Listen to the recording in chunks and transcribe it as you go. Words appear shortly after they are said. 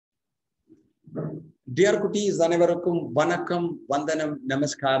Dear Kutis, Anevarakum, Vanakam, Vandanam,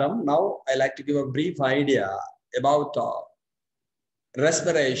 Namaskaram. Now, I like to give a brief idea about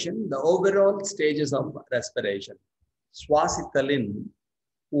respiration, the overall stages of respiration. Swasithalin,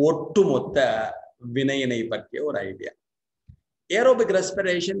 ஒட்டுமொத்த வினையினை பற்றிய ஒரு idea. Aerobic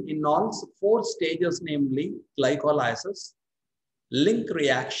respiration involves 4 stages, namely glycolysis, link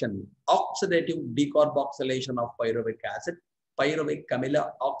reaction, oxidative decarboxylation of pyruvic acid, pyruvic amila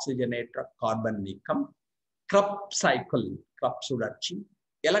oxygenator carbon நீக்கம், Krebs cycle, Krebs சுழற்சி,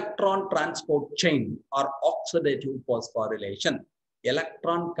 electron transport chain or oxidative phosphorylation,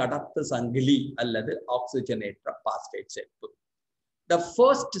 electron கடத்து சங்கிலி அல்லது oxygenator phosphate சேர்ப்பு. The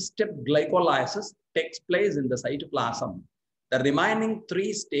first step, glycolysis, takes place in the cytoplasm. The remaining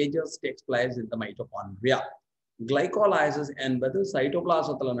 3 stages takes place in the mitochondria. Glycolysis என்பது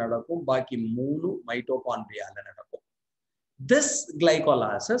cytoplasmத்தில் நடக்கும், பாக்கி 3 mitochondriaல நடக்கும். This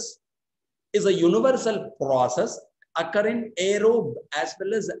glycolysis is a universal process occurring aerobe as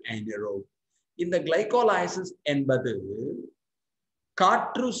well as anaerobe. இந்த glycolysis என்பது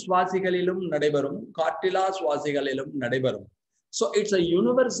காற்று சுவாசிகளிலும் நடைபெறும், காற்றிலா சுவாசிகளிலும் நடைபெறும். So it's a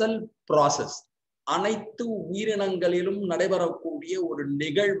universal process. அனைத்து உயிரினங்களிலும் நடைபெறக்கூடிய ஒரு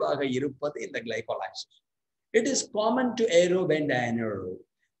நிகழ்வாக இருப்பது இந்த glycolysis. It is common to aerobe and anaerobe.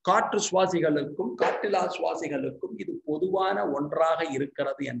 காற்று சுவாசிகளுக்கும் காற்றிலா சுவாசிகளுக்கும் இது பொதுவான ஒன்றாக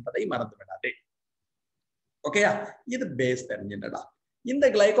இருக்கிறது என்பதை மறந்துவிடாதே. ஓகேயா? இது பேஸ் தெரிஞ்சுடா. இந்த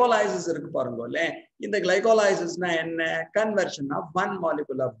glycolysis இருக்கு பாருங்கல்ல, இந்த glycolysisனா என்ன? Conversion of 1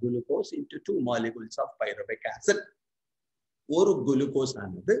 molecule of glucose into 2 molecules of pyruvic acid. ஒரு குளுக்கோஸ்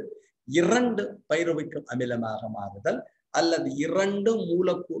ஆனது 2 பைருவிக் அமிலமாக மாறுதல் அல்லது 2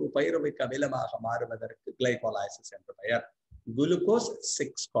 மூலக்கூறு பைருவிக் அமிலமாக மாறுவதற்கு glycolysis என்று பெயர். Glucose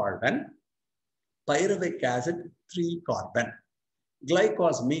 6 carbon, pyruvic acid 3 carbon.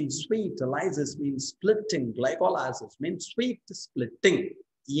 Glycose means sweet, lysis means splitting, glycolysis means sweet splitting.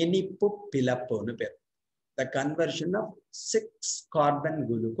 இனிப்பு பிளப்புன்னு பேர். The conversion of 6 carbon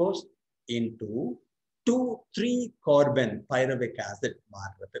glucose into 2-3 carbon pyruvic acid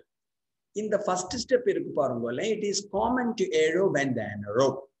மாறுறது. இந்த first step இருக்கு பாருங்களே, it is common to aerobe and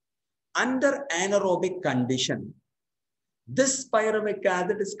anaerobe. Under anaerobic condition, this pyruvic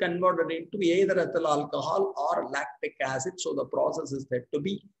acid is converted into either ethyl alcohol or lactic acid. So the process is said to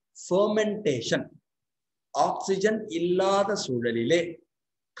be fermentation. Oxygen இல்லாத சூழலிலே,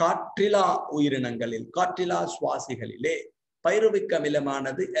 காற்றிலா உயிரினங்களில், காற்றிலா சுவாசிகளிலே pyruvic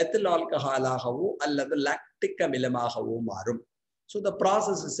அமிலமானது ethyl ஆல்கஹாலாகவோ அல்லது lactic அமிலமாகவோ மாறும். So the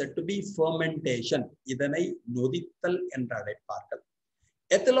process is said to be fermentation. இதனை நொதித்தல் என்று அழைப்பார்கள்.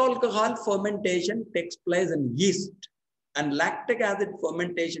 Ethyl alcohol fermentation takes place in yeast and lactic acid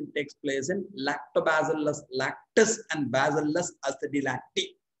fermentation takes place in lactobacillus lactis and bacillus acidilacti.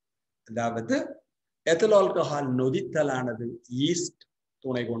 அதாவது ethyl alcohol நொதித்தலானது yeast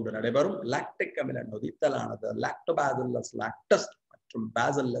துணை கொண்டு நடைபெறும், lactic அமில நொதித்தலானது லாக்டோபாசில்லஸ் லாக்டஸ் மற்றும்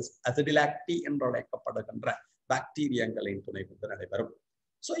பாசில்லஸ் அசிடிலாக்டி என்று அழைக்கப்படுகின்ற பாக்டீரியாக்களின் துணை கொண்டு நடைபெறும்.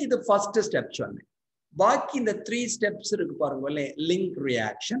 ஸோ இது ஃபர்ஸ்ட் ஸ்டெப் சொன்னேன். பாக்கி இந்த 3 ஸ்டெப்ஸ் இருக்கு பாருங்களே, லிங்க்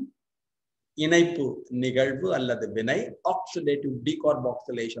ரியாக்ஷன் இணைப்பு நிகழ்வு அல்லது வினை, oxidative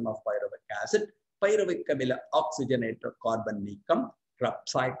decarboxylation of pyruvic acid, pyruvic அமில ஆக்சிஜனேட்டர் கார்பன் நீக்கம்,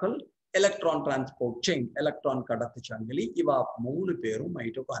 Krebs cycle, electron transport chain, electron கடத்து சங்கிலி, இவா 3 பேரும்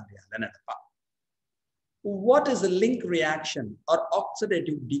மைட்டோகாண்ட்ரியால நடப்பாங்க. What is the link reaction or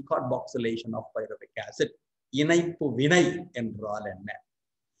oxidative decarboxylation of pyruvic acid? இணைப்பு வினை என்றால் என்ன?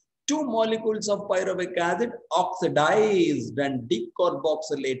 2 molecules of pyruvic acid oxidized and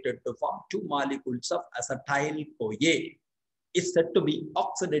decarboxylated to form 2 molecules of acetyl-CoA is said to be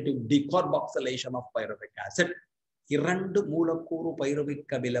oxidative decarboxylation of pyruvic acid. 2 மூலக்கூறு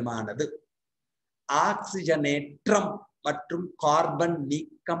pyruvic அமிலமானது ஆக்சிஜனேற்றம் மற்றும் carbon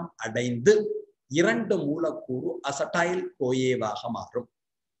நீக்கம் அடைந்து 2 மூலக்கூறு அசடைல் கோஏவாக மாறும்.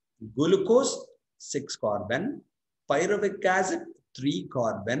 Glucose 6 carbon, pyruvic acid 3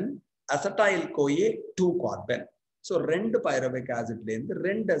 carbon, அசடைல் கோஏ 2 carbon. So 2 pyruvic ஆசிட்ல இருந்து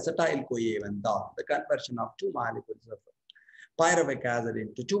 2 அசடைல் கோஏ வந்தால் the conversion of 2 molecules of pyruvic acid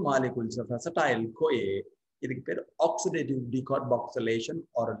into 2 molecules of acetyl CoA, இதுக்கு பேர் oxidative decarboxylation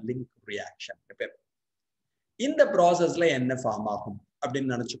R link reaction பேர். இந்த ப்ராசஸ்ல என்ன ஃபார்ம் ஆகும்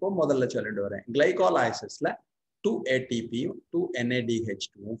அப்படின்னு நினைச்சுக்கோ. முதல்ல சொல்லிட்டு வரேன். கிளைகாலைசிஸ்ல 2 ATPயும் 2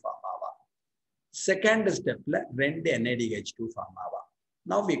 NADH2வும் ஃபார்ம் ஆவா. செகண்ட் ஸ்டெப்ல 2 NADH2 form Aava.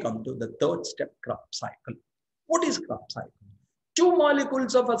 Now we come to the third step, Krebs cycle. What is Krebs cycle? 2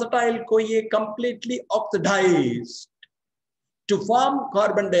 molecules of acetyl CoA completely oxidized to form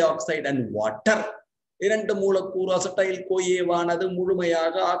carbon dioxide and water இரண்டு மூலக்கூறு acetyl கோஏவானது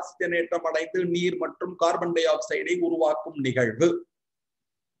முழுமையாக ஆக்சிஜனேற்றம் அடைந்து நீர் மற்றும் carbon tie ஆக்சைடை உருவாக்கும் நிகழ்வு.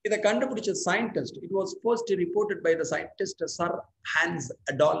 இதை கண்டுபிடிச்ச scientist, it was first reported by the scientist Sir Hans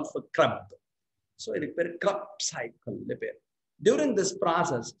Adolf Krebs. So இதுக்கு பேர் Krebs cycle பேர். During this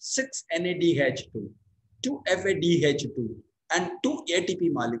process 6 NADH2, 2 FADH2 and 2 ATP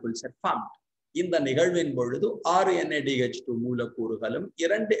molecules are formed. இந்த நிகழ்வின் பொழுது 6 NADH2 மூலக்கூறுகளும்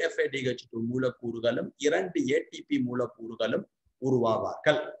 2 FADH2 மூலக்கூறுகளும் 2 ATP மூலக்கூறுகளும்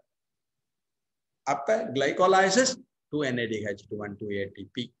உருவாவார்கள். அப்ப glycolysis 2 NADH2 and 2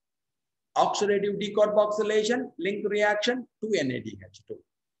 ATP. Oxidative decarboxylation, link reaction 2 NADH2.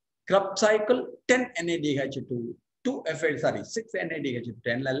 Krebs cycle 10 NADH2, 6 NADH2,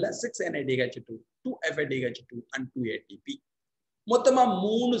 6 NADH2, 2 FADH2 and 2 ATP. மொத்தமா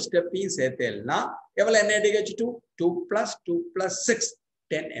 3 ஸ்டெப்பையும் சேர்த்தேன்னா எவ்வளவு NADH2? 2 plus 2 plus 6,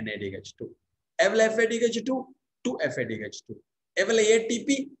 10 NADH2. எவ்வளவு FADH2? 2 FADH2. எவ்வளவு ATP?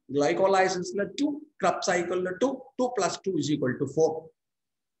 Glycolysisல 2, Krebs cycleல 2, 2 plus 2 is equal to 4.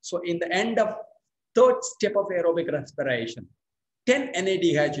 So in the end of third step of aerobic respiration, 10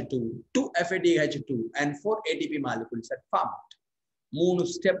 NADH2, 2 FADH2 and 4 ATP molecules are formed. 3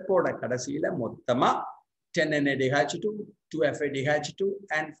 ஸ்டெப்போட கடைசியில மொத்தமா 10 NADH2, 2 FADH2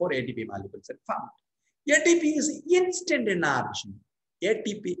 and 4 ATP molecules are formed. ATP is instant energy.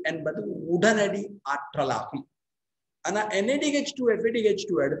 ATP என்பது உடனடி ஆற்றலாகும். ஆனா NADH2,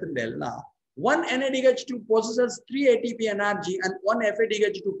 FADH2 எடுத்துட்டேன்னா 1 NADH2 possesses 3 ATP energy and 1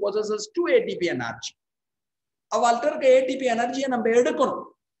 FADH2 possesses 2 ATP energy. அவள்கிட்ட இருக்க ATP எனர்ஜியை நம்ம எடுக்கணும்.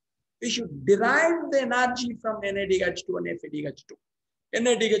 We should derive the energy from NADH2 and FADH2.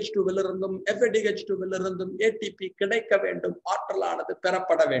 NADH2 விலிருந்தும் FADH2 விலிருந்தும் ATP கிடைக்க வேண்டும், ஆற்றலானது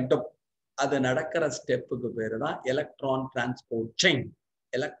பெறப்பட வேண்டும். அது நடக்கிற ஸ்டெப்புக்கு பேரு தான் எலக்ட்ரான் டிரான்ஸ்போர்ட் செயின்,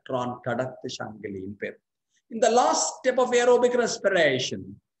 எலக்ட்ரான் கடத்து சங்கிலியின் பேர். In the last step of aerobic respiration,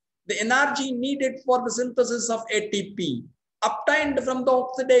 the energy needed for the synthesis of ATP obtained from the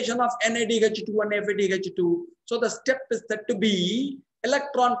oxidation of NADH2 and FADH2. So the step is said to be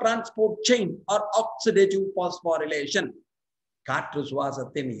electron transport chain or oxidative phosphorylation. காற்று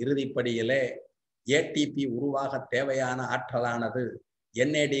சுவாசத்தின் இறுதிப்படியிலே ATP உருவாக தேவையான ஆற்றலானது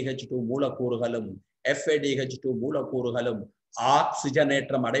NADH2 மூலக்கூறுகளும் FADH2 மூலக்கூறுகளும்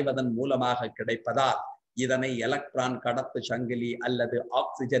ஆக்சிஜனேற்றம் அடைவதன் மூலமாக கிடைப்பதால் இதனை electron கடத்து சங்கிலி அல்லது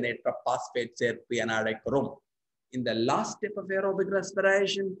ஆக்சிஜனேற்ற பாஸ்பேட் சேர்ப்பு என அழைக்கிறோம். In the last step of aerobic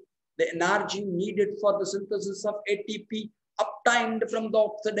respiration, the energy needed for the synthesis of ATP obtained from the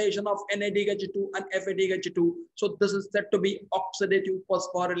oxidation of NADH2 and FADH2. So this is said to be oxidative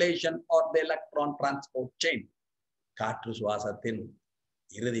phosphorylation or the electron transport chain. காற்று சுவாசத்தின்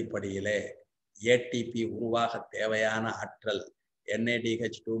இறுதிப்படியிலே ATP உருவாக தேவையான ஆற்றல்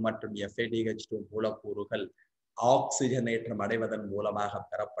NADH2 மற்றும் FADH2 மூலக்கூறுகள் ஆக்சிஜனேற்றம் அடைவதன் மூலமாக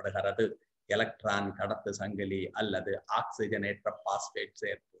பெறப்படுகிறது. Electron கடத்து சங்கிலி அல்லது ஆக்சிஜனேற்ற பாஸ்பேட்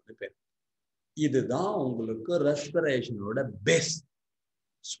சேர்ப்பு பேர். இதுதான் உங்களுக்கு ரெஸ்பிரேஷனோட பேஸ்,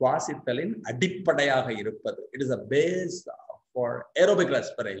 சுவாசித்தலின் அடிப்படையாக இருப்பது. It is a base for aerobic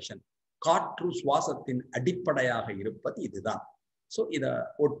respiration. காற்று சுவாசத்தின் அடிப்படையாக இருப்பது இதுதான். ஸோ இத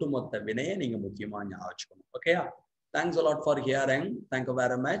ஒட்டுமொத்த வினையை நீங்க முக்கியமா ஞாபகம் வச்சுக்கணும். ஓகேயா? Thanks a lot for hearing. Thank you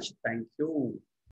very much. Thank you.